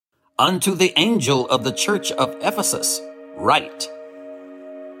Unto the angel of the church of Ephesus write,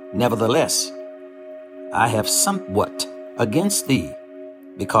 Nevertheless, I have somewhat against thee,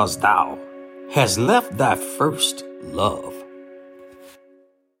 because thou hast left thy first love.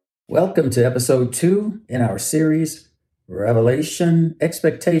 Welcome to episode 2 in our series, Revelation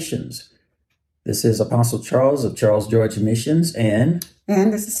Expectations. This is Apostle Charles of Charles George Missions, and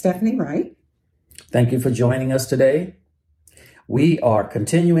this is Stephanie Wright. Thank you for joining us today. We are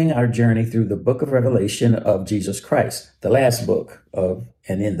continuing our journey through the book of Revelation of Jesus Christ, the last book of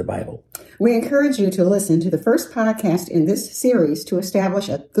and in the Bible. We encourage you to listen to the first podcast in this series to establish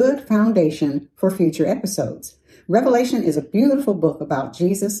a good foundation for future episodes. Revelation is a beautiful book about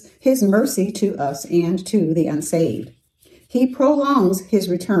Jesus, his mercy to us and to the unsaved. He prolongs his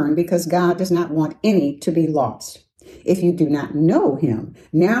return because God does not want any to be lost. If you do not know him,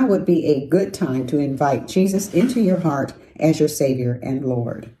 now would be a good time to invite Jesus into your heart as your Savior and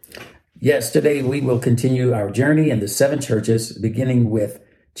Lord. Yes, today we will continue our journey in the 7 churches, beginning with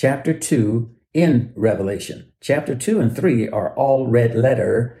chapter 2 in Revelation. Chapter 2 and 3 are all red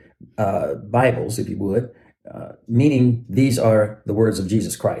letter Bibles, if you would, meaning these are the words of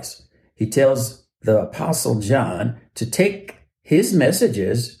Jesus Christ. He tells the Apostle John to take his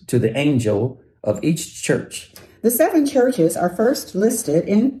messages to the angel of each church. The 7 churches are first listed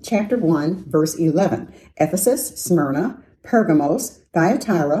in chapter 1, verse 11. Ephesus, Smyrna, Pergamos,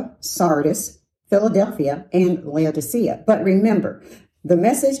 Thyatira, Sardis, Philadelphia, and Laodicea. But remember, the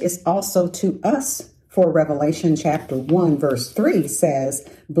message is also to us, for Revelation chapter 1, verse 3 says,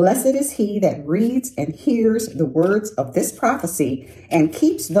 Blessed is he that reads and hears the words of this prophecy and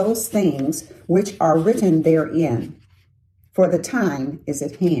keeps those things which are written therein, for the time is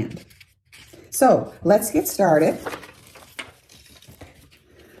at hand. So let's get started.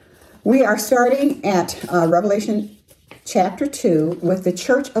 We are starting at Revelation chapter 2 with the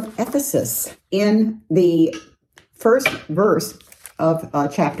church of Ephesus in the first verse of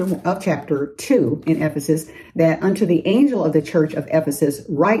chapter 2 in Ephesus, that unto the angel of the church of Ephesus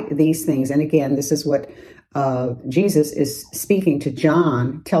write these things. And again, this is what Jesus is speaking to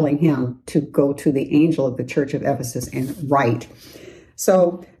John, telling him to go to the angel of the church of Ephesus and write.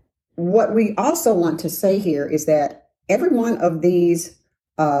 So what we also want to say here is that every one of these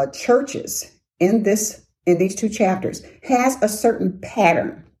churches in these 2 chapters has a certain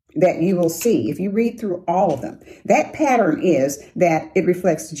pattern that you will see if you read through all of them. That pattern is that it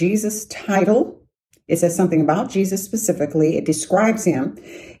reflects Jesus' title. It says something about Jesus specifically. It describes him.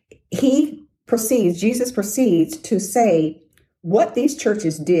 Jesus proceeds to say what these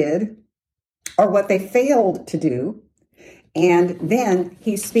churches did or what they failed to do. And then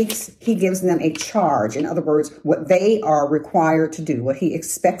he gives them a charge. In other words, what they are required to do, what he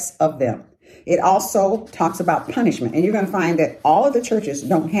expects of them. It also talks about punishment. And you're going to find that all of the churches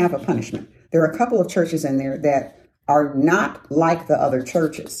don't have a punishment. There are a couple of churches in there that are not like the other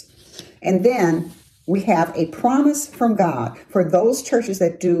churches. And then we have a promise from God for those churches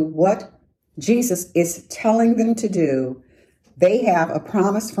that do what Jesus is telling them to do. They have a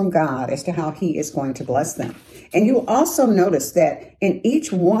promise from God as to how he is going to bless them. And you'll also notice that in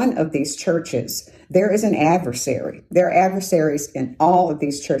each one of these churches, there is an adversary. There are adversaries in all of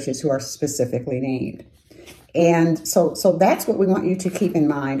these churches who are specifically named. And so that's what we want you to keep in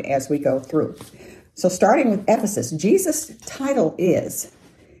mind as we go through. So starting with Ephesus, Jesus' title is,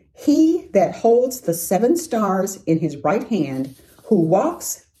 He that holds the 7 stars in his right hand, who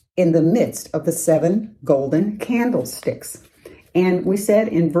walks in the midst of the 7 golden candlesticks. And we said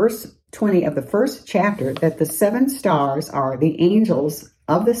in verse 20 of the first chapter that the 7 stars are the angels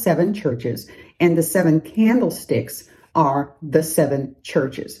of the 7 churches, and the 7 candlesticks are the 7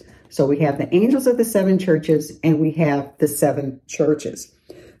 churches. So we have the angels of the 7 churches, and we have the 7 churches.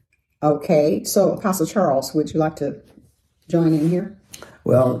 Okay, so Apostle Charles, would you like to join in here?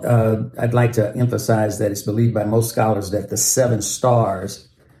 Well, I'd like to emphasize that it's believed by most scholars that the 7 stars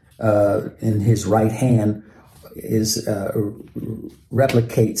in his right hand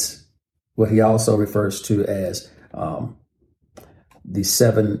replicates what he also refers to as the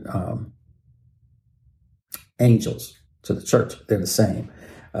 7 angels to the church. They're the same.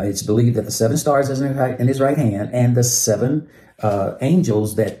 It's believed that the 7 stars is in his right hand, and the 7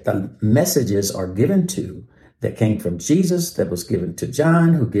 angels that the messages are given to, that came from Jesus, that was given to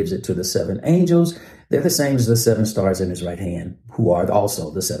John, who gives it to the 7 angels. They're the same as the 7 stars in his right hand, who are also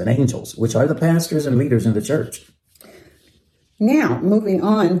the 7 angels, which are the pastors and leaders in the church. Now, moving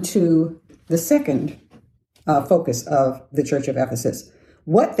on to the second focus of the church of Ephesus,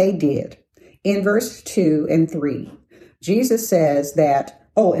 what they did. In verse 2 and 3, Jesus says that,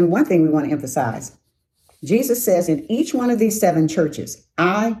 and one thing we want to emphasize, Jesus says in each one of these 7 churches,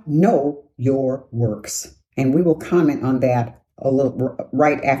 I know your works. And we will comment on that a little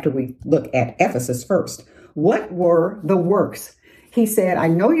right after we look at Ephesus first. What were the works? He said, I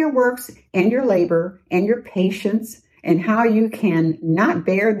know your works and your labor and your patience and how you can not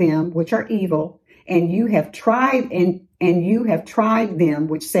bear them which are evil. And you have tried and you have tried them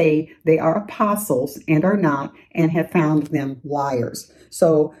which say they are apostles and are not, and have found them liars.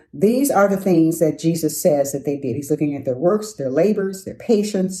 So these are the things that Jesus says that they did. He's looking at their works, their labors, their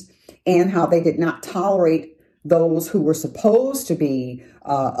patience, and how they did not tolerate those who were supposed to be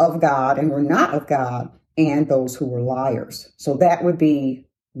of God and were not of God, and those who were liars. So that would be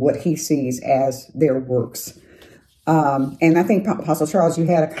what he sees as their works. And I think, Apostle Charles, you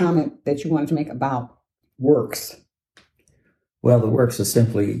had a comment that you wanted to make about works. Well, the works is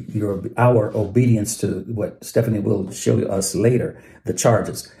simply our obedience to what Stephanie will show us later, the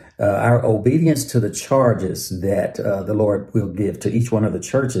charges. Our obedience to the charges that the Lord will give to each one of the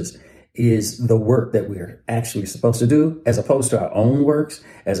churches is the work that we're actually supposed to do, as opposed to our own works,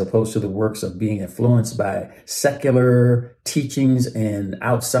 as opposed to the works of being influenced by secular teachings and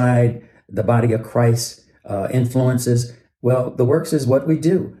outside the body of Christ influences. Well, the works is what we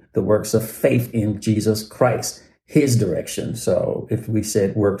do, the works of faith in Jesus Christ, his direction. So if we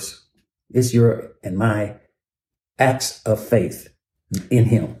said works, it's your and my acts of faith in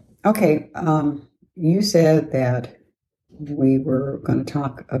him. Okay. You said that we were going to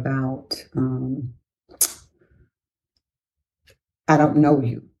talk about, I don't know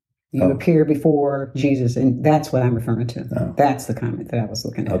you. You appear before Jesus, and that's what I'm referring to. Oh. That's the comment that I was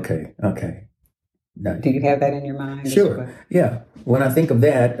looking at. Okay. No. Do you have that in your mind? Sure. Yeah. When I think of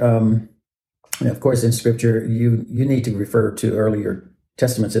that, of course, in Scripture, you need to refer to earlier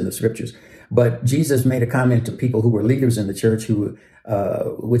testaments in the Scriptures. But Jesus made a comment to people who were leaders in the church who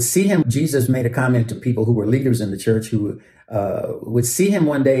would see him. Jesus made a comment to people who were leaders in the church who would see him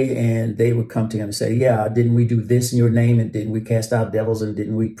one day, and they would come to him and say, yeah, didn't we do this in your name? And didn't we cast out devils? And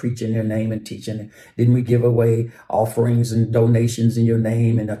didn't we preach in your name and teach? And didn't we give away offerings and donations in your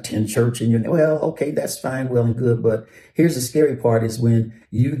name and attend church in your name? Well, okay, that's fine, well and good. But here's the scary part is when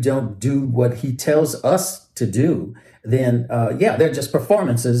you don't do what he tells us to do, then, they're just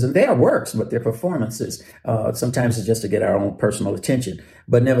performances, and they are works, but they're performances. Sometimes it's just to get our own personal attention.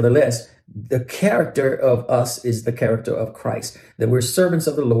 But nevertheless, the character of us is the character of Christ, that we're servants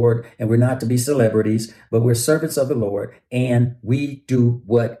of the Lord, and we're not to be celebrities, but we're servants of the Lord, and we do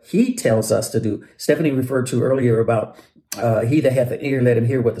what he tells us to do. Stephanie referred to earlier about he that hath an ear, let him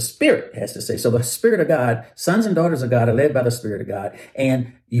hear what the Spirit has to say. So the Spirit of God, sons and daughters of God are led by the Spirit of God.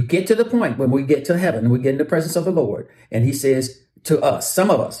 And you get to the point when we get to heaven, we get in the presence of the Lord. And he says to us, some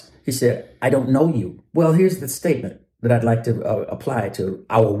of us, he said, I don't know you. Well, here's the statement that I'd like to apply to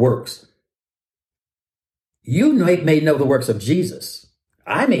our works. You may know the works of Jesus.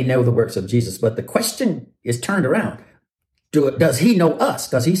 I may know the works of Jesus, but the question is turned around. Does he know us?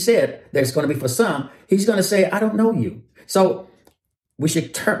 Because he said there's going to be for some, he's going to say, I don't know you. So we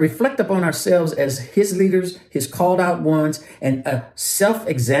should reflect upon ourselves as his leaders, his called out ones, and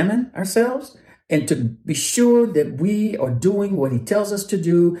self-examine ourselves, and to be sure that we are doing what he tells us to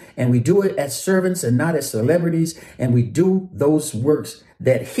do, and we do it as servants and not as celebrities, and we do those works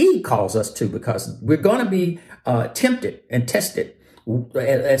that he calls us to, because we're going to be tempted and tested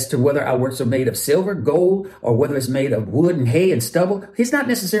as to whether our works are made of silver, gold, or whether it's made of wood and hay and stubble. He's not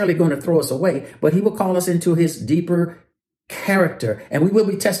necessarily going to throw us away, but he will call us into his deeper character, and we will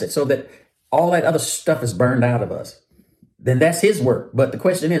be tested so that all that other stuff is burned out of us. Then that's his work. But the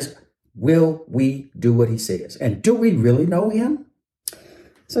question is, will we do what he says? And do we really know him?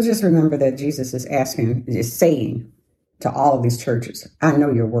 So just remember that Jesus is saying to all of these churches, I know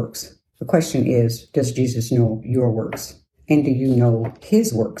your works. The question is, does Jesus know your works? And do you know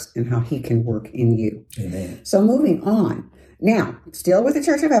his works and how he can work in you? Amen. So moving on. Now, still with the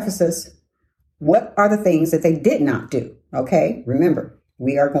church of Ephesus, what are the things that they did not do? Okay, remember,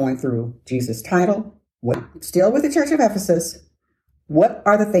 we are going through Jesus' title. Still with the church of Ephesus, what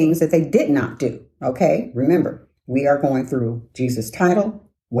are the things that they did not do? Okay, remember, we are going through Jesus' title,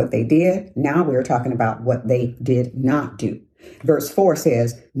 what they did. Now we are talking about what they did not do. Verse 4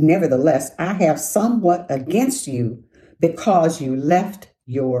 says, nevertheless, I have somewhat against you because you left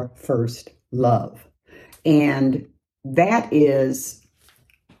your first love. And that is,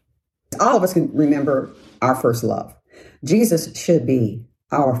 all of us can remember our first love. Jesus should be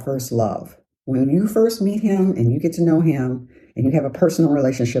our first love. When you first meet him and you get to know him and you have a personal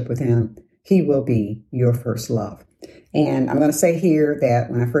relationship with him, he will be your first love. And I'm going to say here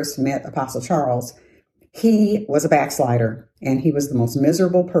that when I first met Apostle Charles, he was a backslider and he was the most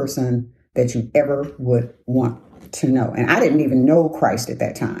miserable person that you ever would want to know. And I didn't even know Christ at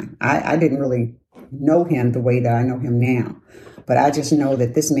that time. I didn't really know him the way that I know him now. But I just know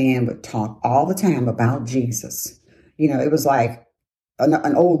that this man would talk all the time about Jesus. It was like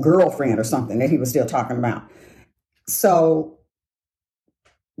an old girlfriend or something that he was still talking about. So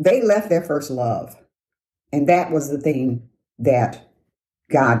they left their first love. And that was the thing that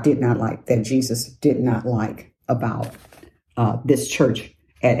God did not like, that Jesus did not like about this church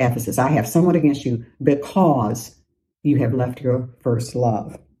at Ephesus. I have somewhat against you because you have left your first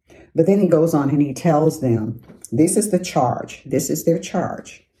love. But then he goes on and he tells them, this is the charge. This is their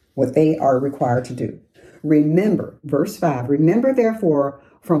charge, what they are required to do. Remember, verse 5, remember therefore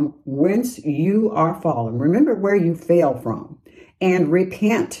from whence you are fallen. Remember where you fell from and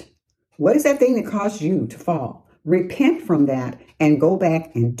repent. What is that thing that caused you to fall? Repent from that and go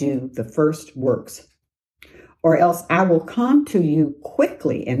back and do the first works. Or else I will come to you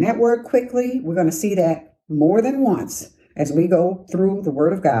quickly. And that word quickly, we're going to see that more than once as we go through the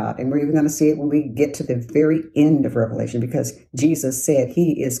Word of God. And we're even going to see it when we get to the very end of Revelation, because Jesus said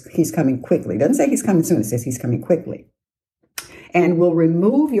he's coming quickly. It doesn't say he's coming soon. It says he's coming quickly. And will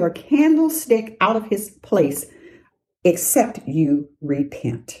remove your candlestick out of his place, except you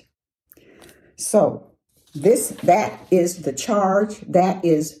repent. So that is the charge. That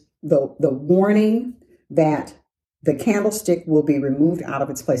is the warning that the candlestick will be removed out of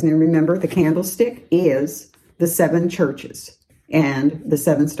its place. And remember, the candlestick is the 7 churches, and the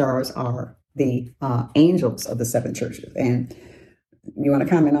 7 stars are the angels of the 7 churches. And you want to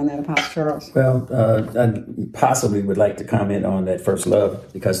comment on that, Apostle Charles? Well, I possibly would like to comment on that first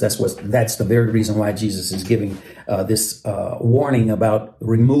love, because that's the very reason why Jesus is giving this warning about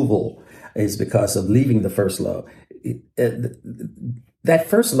removal, is because of leaving the first love. That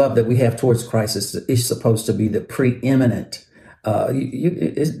first love that we have towards Christ is supposed to be the preeminent.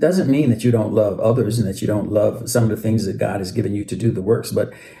 It doesn't mean that you don't love others and that you don't love some of the things that God has given you to do the works,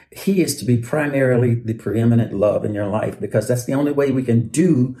 but he is to be primarily the preeminent love in your life, because that's the only way we can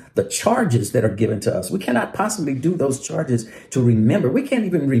do the charges that are given to us. We cannot possibly do those charges to remember. We can't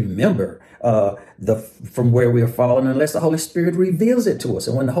even remember from where we are fallen unless the Holy Spirit reveals it to us.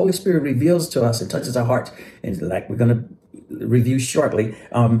 And when the Holy Spirit reveals to us and touches our hearts, and like we're going to review shortly,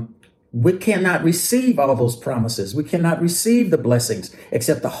 we cannot receive all those promises. We cannot receive the blessings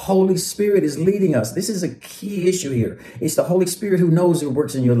except the Holy Spirit is leading us. This is a key issue here. It's the Holy Spirit who knows who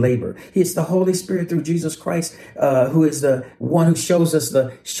works in your labor. It's the Holy Spirit through Jesus Christ, who is the one who shows us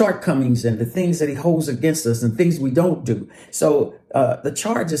the shortcomings and the things that he holds against us and things we don't do. So the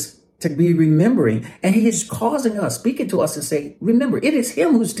charge is to be remembering, and he is causing us, speaking to us and say, remember. It is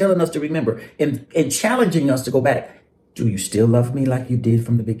him who's telling us to remember and challenging us to go back. Do you still love me like you did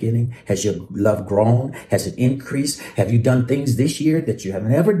from the beginning? Has your love grown? Has it increased? Have you done things this year that you have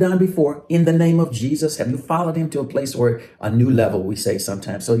never done before in the name of Jesus? Have you followed him to a place where a new level, we say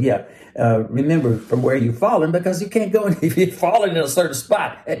sometimes. So remember from where you've fallen, because you can't go, if you've fallen in a certain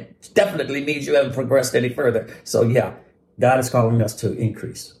spot, it definitely means you haven't progressed any further. So God is calling us to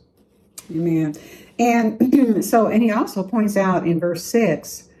increase. Amen. And so, and he also points out in verse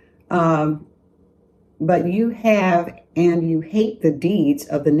 6, but you have and you hate the deeds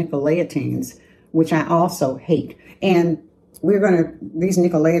of the Nicolaitans, which I also hate. And these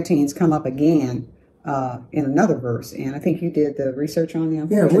Nicolaitans come up again in another verse. And I think you did the research on them.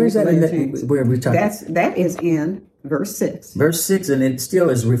 Yeah, where's that where we're talking? That is in verse 6. Verse 6, and it still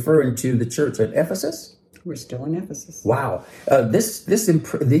is referring to the church at Ephesus? We're still in Ephesus. Wow. Like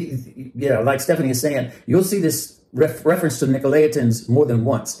Stephanie is saying, you'll see this reference to Nicolaitans more than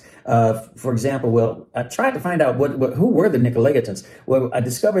once. For example, I tried to find out who were the Nicolaitans. Well, I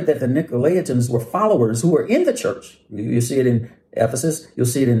discovered that the Nicolaitans were followers who were in the church. You see it in Ephesus. You'll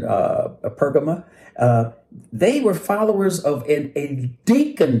see it in Pergama. They were followers of a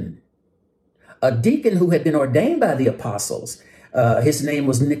deacon who had been ordained by the apostles. His name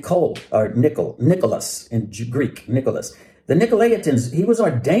was Nicholas in Greek, Nicholas. The Nicolaitans, he was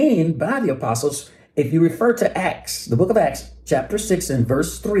ordained by the apostles. If you refer to Acts, the book of Acts, chapter 6 and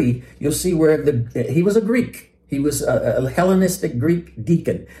verse 3, you'll see where he was a Greek. He was a Hellenistic Greek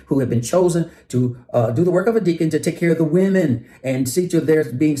deacon who had been chosen to do the work of a deacon, to take care of the women and see to their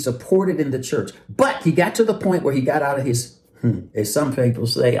being supported in the church. But he got to the point where he got out of his, as some people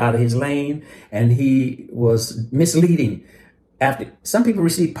say, out of his lane, and he was misleading. After some people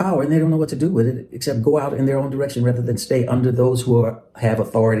receive power and they don't know what to do with it except go out in their own direction rather than stay under those who have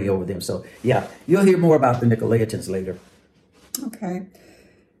authority over them. So, you'll hear more about the Nicolaitans later. Okay.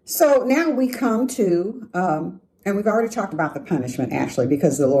 So now we come to, and we've already talked about the punishment, actually,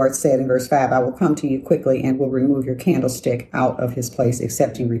 because the Lord said in verse 5, I will come to you quickly and will remove your candlestick out of his place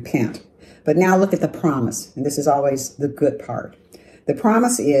except you repent. But now look at the promise. And this is always the good part. The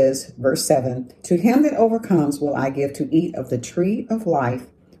promise is, verse 7, to him that overcomes will I give to eat of the tree of life,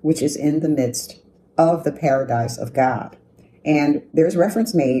 which is in the midst of the paradise of God. And there's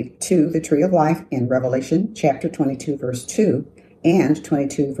reference made to the tree of life in Revelation chapter 22, verse 2 and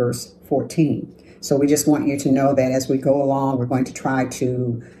 22, verse 14. So we just want you to know that as we go along, we're going to try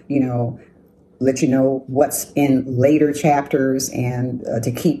to, let you know what's in later chapters and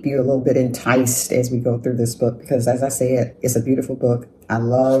to keep you a little bit enticed as we go through this book. Because as I said, it's a beautiful book. I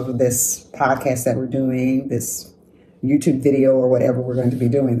love this podcast that we're doing, this YouTube video or whatever we're going to be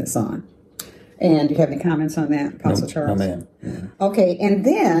doing this on. And do you have any comments on that, Apostle Charles? No, ma'am. Mm-hmm. Okay, and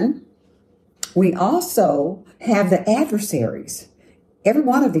then we also have the adversaries. Every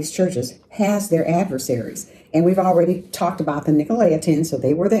one of these churches has their adversaries. And we've already talked about the Nicolaitans, so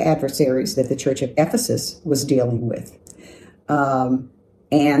they were the adversaries that the church of Ephesus was dealing with.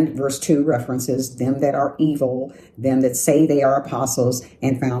 And verse 2 references them that are evil, them that say they are apostles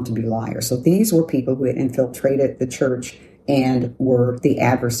and found to be liars. So these were people who had infiltrated the church and were the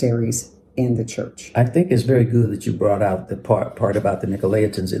adversaries in the church. I think it's very good that you brought out the part about the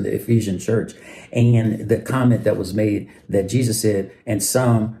Nicolaitans in the Ephesian church and the comment that was made that Jesus said, and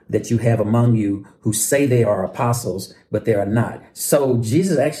some that you have among you who say they are apostles, but they are not. So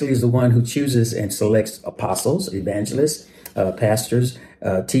Jesus actually is the one who chooses and selects apostles, evangelists, pastors,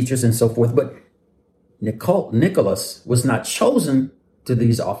 teachers, and so forth. But Nicholas was not chosen to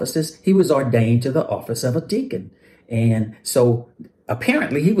these offices. He was ordained to the office of a deacon. And so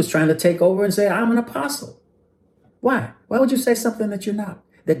apparently he was trying to take over and say, I'm an apostle. Why? Why would you say something that you're not,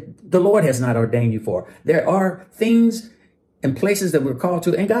 that the Lord has not ordained you for? There are things and places that we're called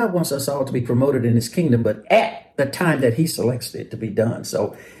to, and God wants us all to be promoted in his kingdom, but at the time that he selects it to be done.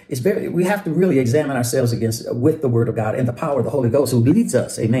 So we have to really examine ourselves with the word of God and the power of the Holy Ghost who leads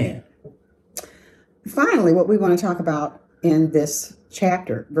us. Amen. Finally, what we want to talk about in this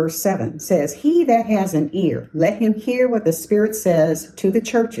chapter, verse 7 says, he that has an ear, let him hear what the Spirit says to the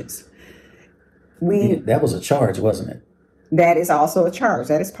churches. That was a charge, wasn't it? That is also a charge.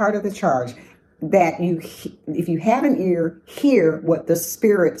 That is part of the charge. That if you have an ear, hear what the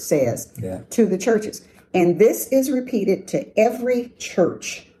Spirit says to the churches. And this is repeated to every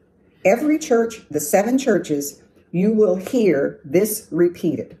church. Every church, the 7 churches, you will hear this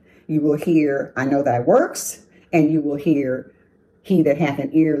repeated. You will hear, I know thy works, and you will hear, he that hath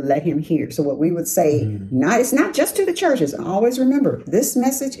an ear, let him hear. So what we would say, it's not just to the churches. Always remember, this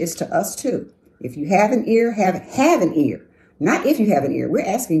message is to us too. If you have an ear, have an ear. Not if you have an ear. We're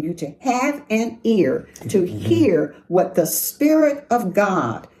asking you to have an ear to hear what the Spirit of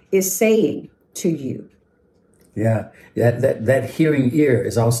God is saying to you. Yeah, that hearing ear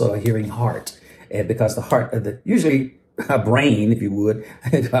is also a hearing heart. And because the heart, usually our brain, if you would,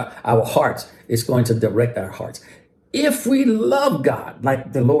 our hearts is going to direct our hearts. If we love God,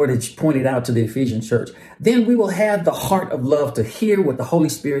 like the Lord has pointed out to the Ephesian church, then we will have the heart of love to hear what the Holy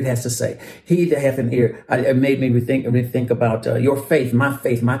Spirit has to say. He that hath an ear. It made me rethink about your faith,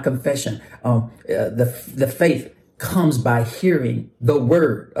 my confession. The faith comes by hearing the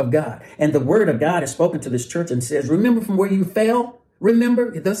word of God. And the word of God is spoken to this church and says, remember from where you fell.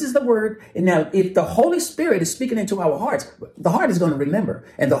 Remember, this is the word. And now if the Holy Spirit is speaking into our hearts, the heart is going to remember.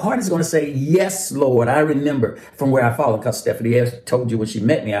 And the heart is going to say, yes, Lord, I remember from where I fallen. Because Stephanie has told you when she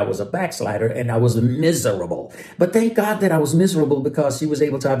met me, I was a backslider and I was miserable. But thank God that I was miserable because she was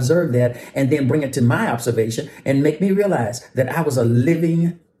able to observe that and then bring it to my observation and make me realize that I was a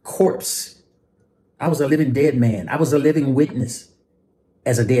living corpse. I was a living dead man. I was a living witness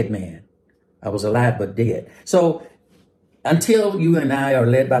as a dead man. I was alive but dead. So until you and I are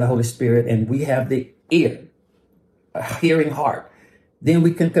led by the Holy Spirit and we have the ear, a hearing heart, then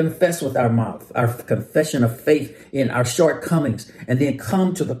we can confess with our mouth, our confession of faith in our shortcomings, and then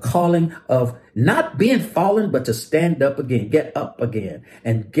come to the calling of not being fallen, but to stand up again, get up again,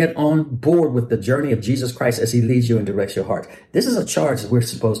 and get on board with the journey of Jesus Christ as he leads you and directs your heart. This is a charge that we're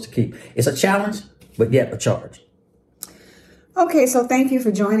supposed to keep. It's a challenge, but yet a charge. Okay, so thank you for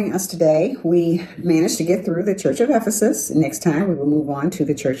joining us today. We managed to get through the Church of Ephesus. Next time we will move on to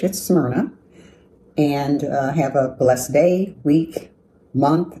the Church at Smyrna. And have a blessed day, week,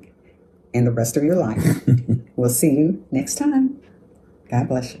 month, and the rest of your life. We'll see you next time. God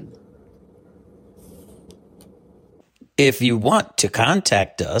bless you. If you want to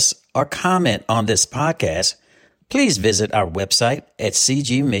contact us or comment on this podcast, please visit our website at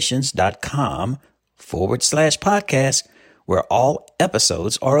cgmissions.com/podcast, where all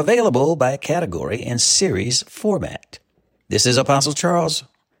episodes are available by category and series format. This is Apostle Charles.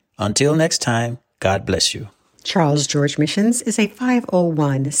 Until next time, God bless you. Charles George Missions is a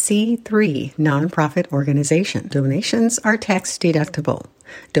 501c3 nonprofit organization. Donations are tax deductible.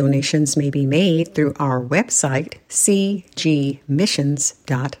 Donations may be made through our website,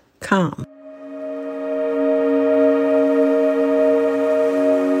 cgmissions.com.